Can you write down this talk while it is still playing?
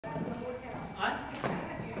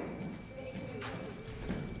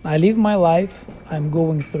I live my life. I'm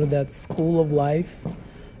going through that school of life,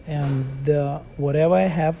 and whatever I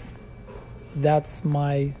have, that's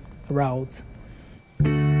my route.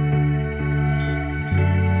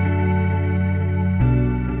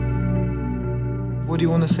 What do you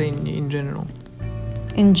want to say in general?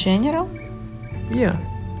 In general? Yeah.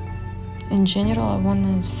 In general, I want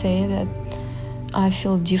to say that I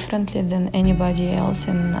feel differently than anybody else,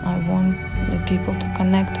 and I want the people to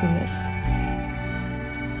connect with this.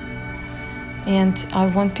 And I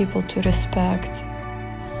want people to respect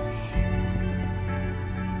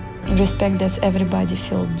that everybody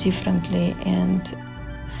feels differently, and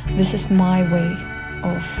this is my way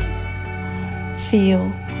of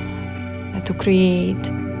feel, to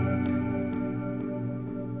create.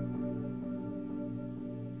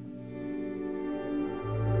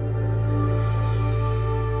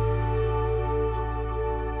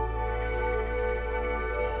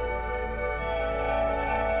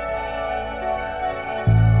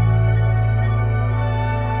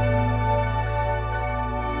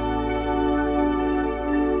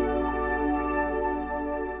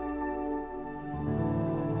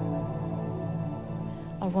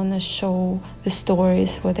 I want to show the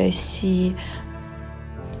stories, what I see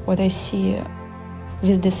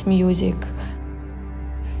with this music.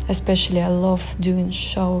 Especially I love doing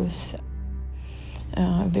shows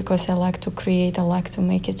because I like to create, I like to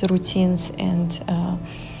make it routines, and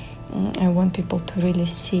I want people to really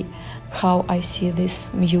see how I see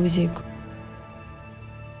this music,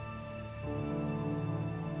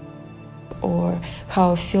 or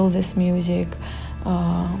how I feel this music,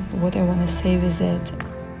 what I want to say with it.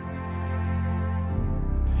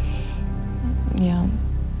 Yeah.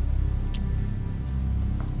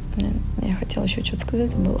 Я хотела еще что-то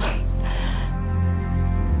сказать, было.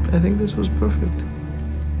 I think this was perfect.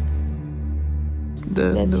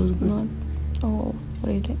 That's was not all,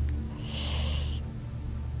 really.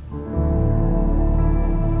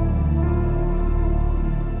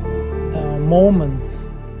 Moments,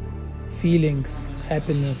 feelings,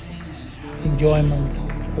 happiness, enjoyment,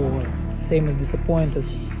 or same as disappointed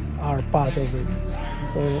are part of it.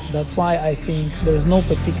 So that's why I think there's no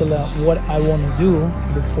particular what I want to do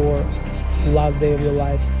before the last day of your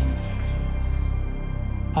life.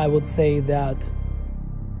 I would say that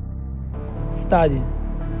study,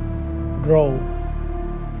 grow,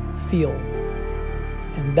 feel,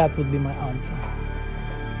 and that would be my answer.